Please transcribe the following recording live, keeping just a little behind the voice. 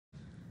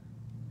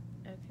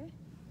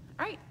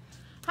All right.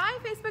 Hi,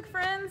 Facebook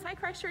friends. Hi,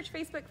 Christchurch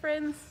Facebook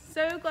friends.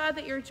 So glad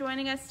that you're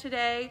joining us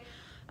today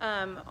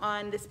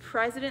on this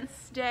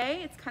President's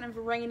Day. It's kind of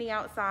rainy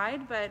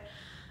outside, but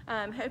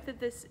hope that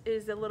this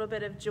is a little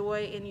bit of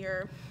joy in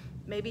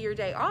maybe your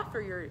day off or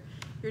your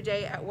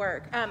day at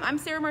work. I'm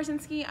Sarah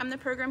Marzinski. I'm the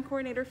program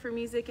coordinator for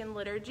music and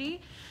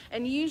liturgy,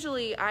 and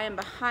usually I am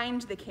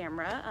behind the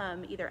camera,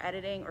 either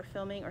editing or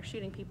filming or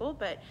shooting people,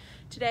 but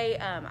today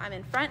I'm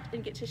in front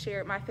and get to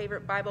share my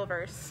favorite Bible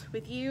verse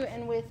with you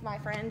and with my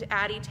friend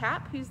Addie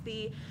Tapp, who's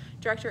the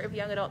director of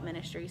Young Adult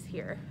Ministries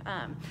here.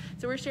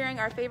 So we're sharing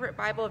our favorite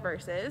Bible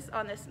verses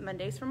on this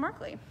Mondays from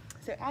Markley.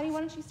 So Addie, why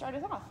don't you start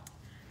us off?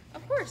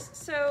 Of course.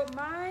 So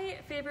my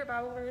favorite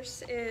Bible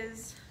verse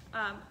is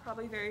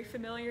probably very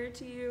familiar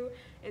to you.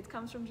 It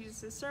comes from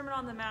Jesus' Sermon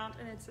on the Mount,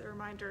 and it's a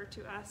reminder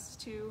to us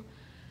to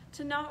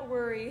not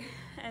worry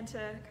and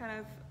to kind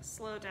of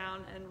slow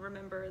down and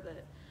remember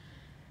that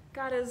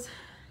God's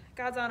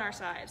on our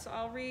side. So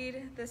I'll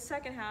read the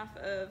second half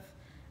of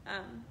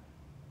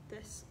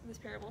this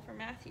parable from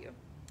Matthew.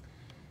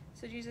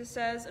 So Jesus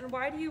says, "And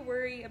why do you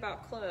worry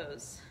about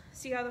clothes?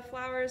 See how the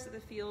flowers of the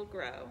field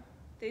grow.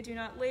 They do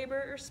not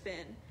labor or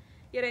spin.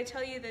 Yet I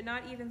tell you that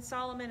not even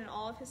Solomon in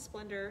all of his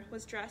splendor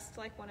was dressed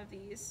like one of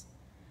these.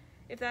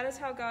 If that is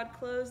how God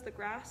clothes the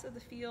grass of the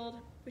field,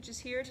 which is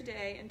here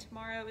today and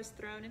tomorrow is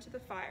thrown into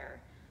the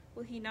fire,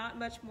 will he not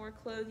much more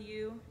clothe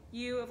you,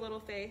 you of little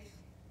faith?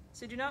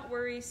 So do not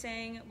worry,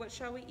 saying, 'What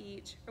shall we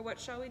eat? Or what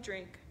shall we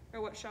drink?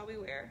 Or what shall we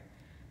wear?'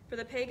 For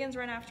the pagans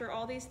run after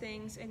all these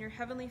things, and your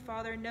heavenly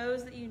Father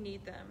knows that you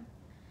need them.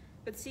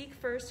 But seek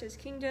first his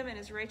kingdom and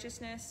his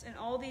righteousness, and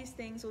all these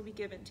things will be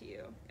given to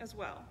you as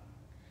well.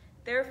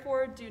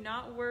 Therefore, do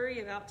not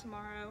worry about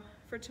tomorrow,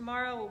 for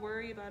tomorrow will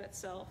worry about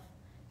itself.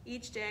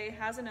 Each day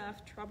has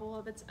enough trouble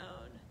of its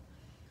own."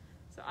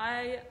 So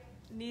I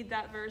need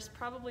that verse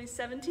probably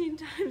 17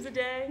 times a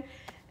day,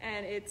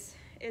 and it's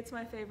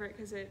my favorite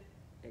because it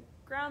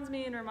grounds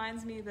me and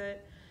reminds me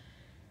that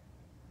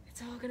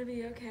it's all gonna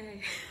be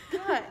okay.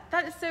 Yeah,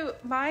 that is so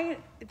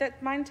mine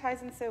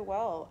ties in so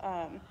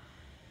well.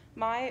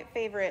 My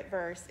favorite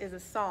verse is a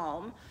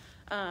psalm.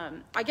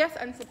 I guess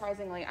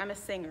unsurprisingly, I'm a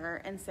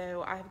singer, and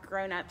so I've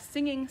grown up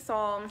singing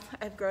psalms.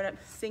 I've grown up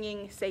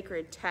singing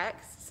sacred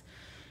texts,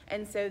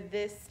 and so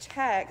this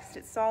text,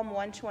 it's Psalm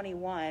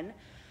 121.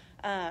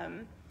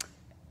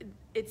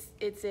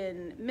 It's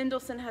in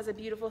Mendelssohn has a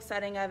beautiful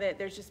setting of it.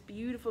 There's just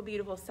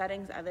beautiful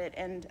settings of it,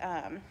 and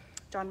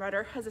John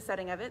Rutter has a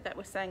setting of it that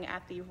was sung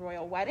at the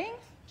royal wedding,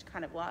 which I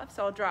kind of love.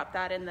 So I'll drop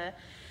that in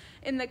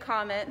the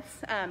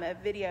comments, a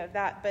video of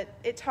that. But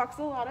it talks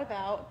a lot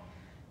about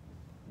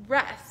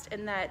rest,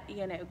 and that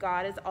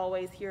God is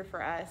always here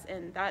for us,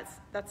 and that's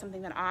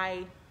something that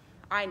I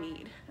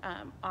need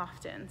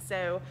often.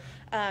 So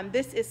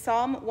this is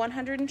Psalm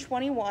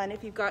 121.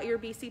 If you've got your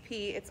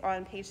BCP, it's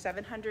on page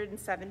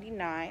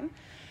 779,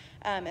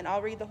 and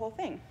I'll read the whole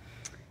thing.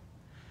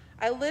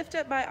 "I lift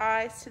up my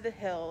eyes to the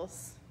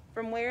hills.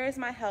 From where is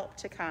my help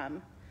to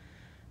come?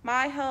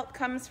 My help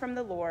comes from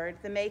the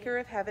Lord, the maker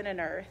of heaven and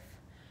earth.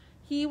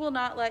 He will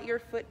not let your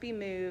foot be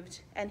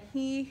moved, and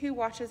he who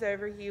watches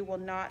over you will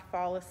not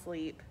fall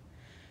asleep.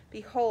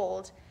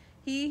 Behold,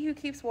 he who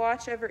keeps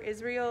watch over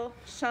Israel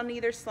shall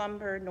neither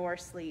slumber nor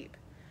sleep.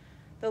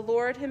 The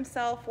Lord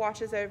himself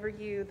watches over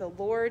you. The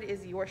Lord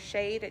is your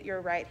shade at your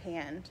right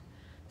hand,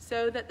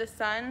 so that the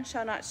sun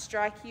shall not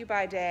strike you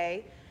by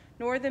day,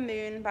 nor the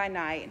moon by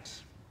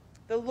night.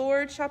 The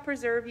Lord shall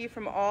preserve you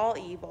from all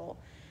evil.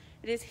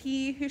 It is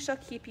he who shall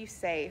keep you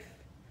safe.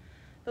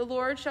 The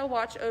Lord shall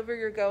watch over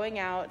your going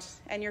out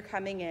and your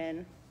coming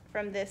in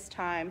from this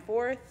time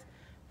forth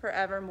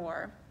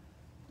forevermore."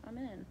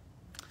 Amen.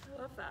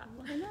 I love that.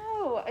 I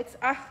know. It's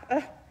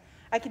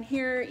I can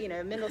hear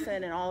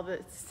Mendelssohn and all of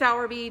it.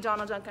 Sowerby,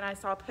 Donald Duncan, I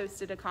saw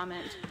posted a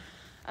comment.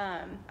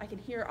 I can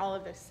hear all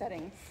of those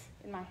settings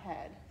in my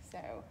head.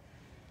 So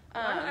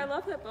I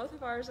love that both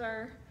of ours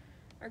are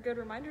good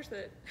reminders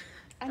that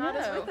God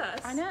is with us.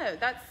 I know.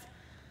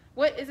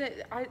 What is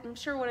it? I'm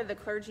sure one of the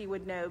clergy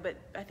would know, but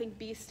I think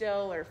 "be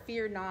still" or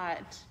 "fear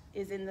not"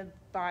 is in the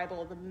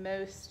Bible the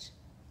most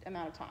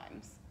amount of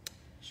times.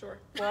 Sure.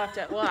 We'll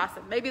ask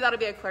them. Maybe that'll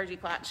be a clergy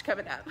clash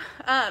coming up.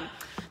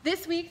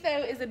 This week, though,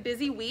 is a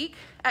busy week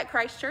at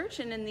Christchurch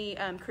and in the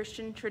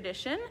Christian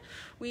tradition.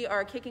 We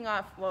are kicking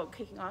off,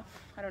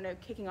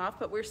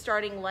 but we're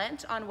starting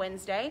Lent on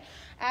Wednesday.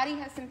 Addie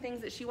has some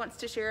things that she wants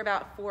to share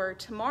about for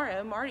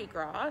tomorrow, Mardi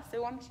Gras.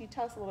 So why don't you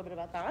tell us a little bit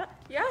about that?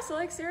 Yeah, so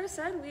like Sarah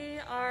said, we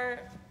are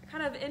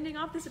kind of ending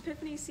off this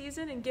Epiphany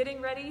season and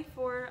getting ready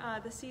for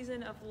the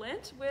season of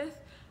Lent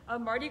with a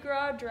Mardi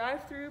Gras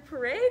drive-through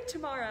parade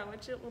tomorrow,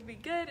 which it will be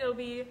good. It'll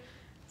be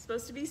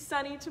supposed to be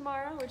sunny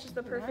tomorrow, which is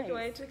the perfect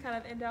way to kind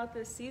of end out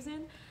this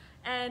season.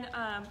 And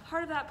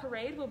part of that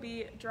parade will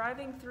be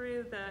driving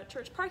through the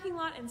church parking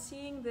lot and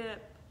seeing the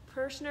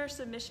parishioner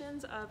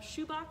submissions of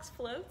shoebox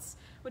floats,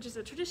 which is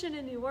a tradition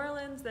in New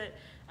Orleans that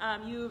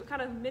you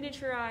kind of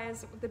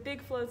miniaturize the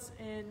big floats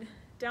in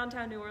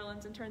downtown New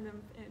Orleans and turn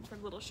them into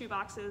little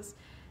shoeboxes.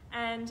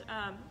 And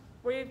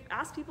we've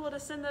asked people to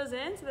send those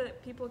in so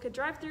that people could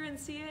drive through and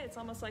see it. It's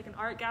almost like an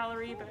art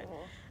gallery, but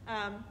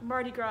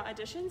Mardi Gras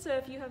edition. So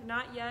if you have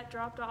not yet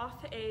dropped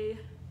off a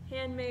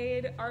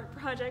handmade art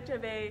project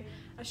of a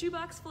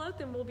shoebox float,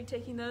 then we'll be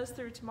taking those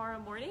through tomorrow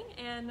morning.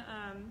 And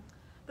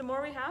the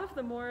more we have,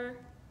 the more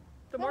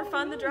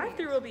fun the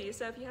drive-through will be.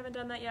 So if you haven't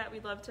done that yet,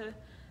 we'd love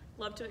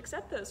to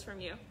accept those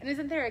from you. And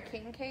isn't there a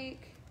king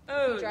cake?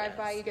 Oh, if you drive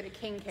by, you get a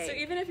king cake. So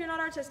even if you're not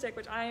artistic,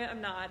 which I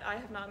am not, I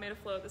have not made a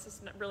float. This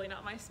is really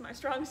not my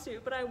strong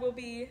suit, but I will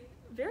be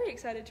very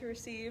excited to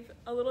receive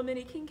a little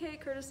mini king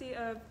cake courtesy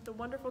of the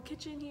wonderful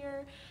kitchen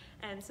here,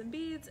 and some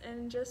beads,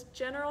 and just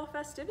general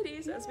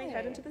festivities as we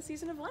head into the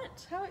season of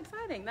Lent. How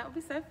exciting. That would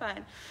be so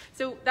fun.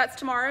 So that's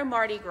tomorrow,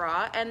 Mardi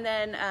Gras. And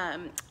then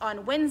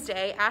on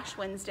Wednesday, Ash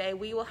Wednesday,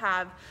 we will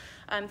have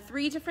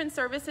 3 different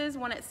services,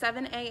 one at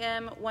 7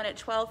 a.m., one at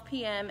 12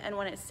 p.m., and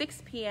one at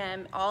 6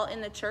 p.m., all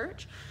in the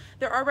church.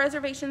 There are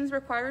reservations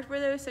required for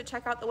those, so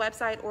check out the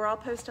website, or I'll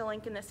post a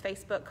link in this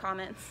Facebook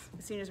comments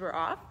as soon as we're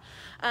off.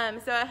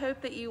 So I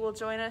hope that you will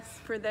join us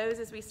for those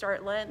as we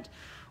start Lent.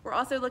 We're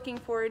also looking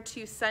forward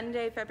to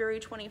Sunday, February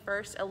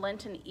 21st, a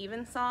Lenten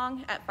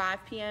Evensong at 5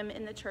 p.m.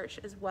 in the church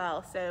as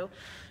well. So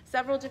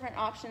several different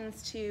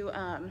options to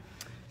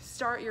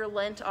start your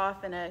Lent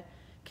off in a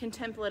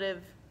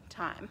contemplative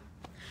time.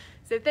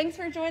 So thanks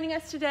for joining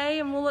us today,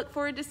 and we'll look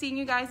forward to seeing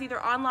you guys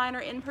either online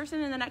or in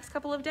person in the next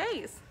couple of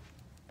days.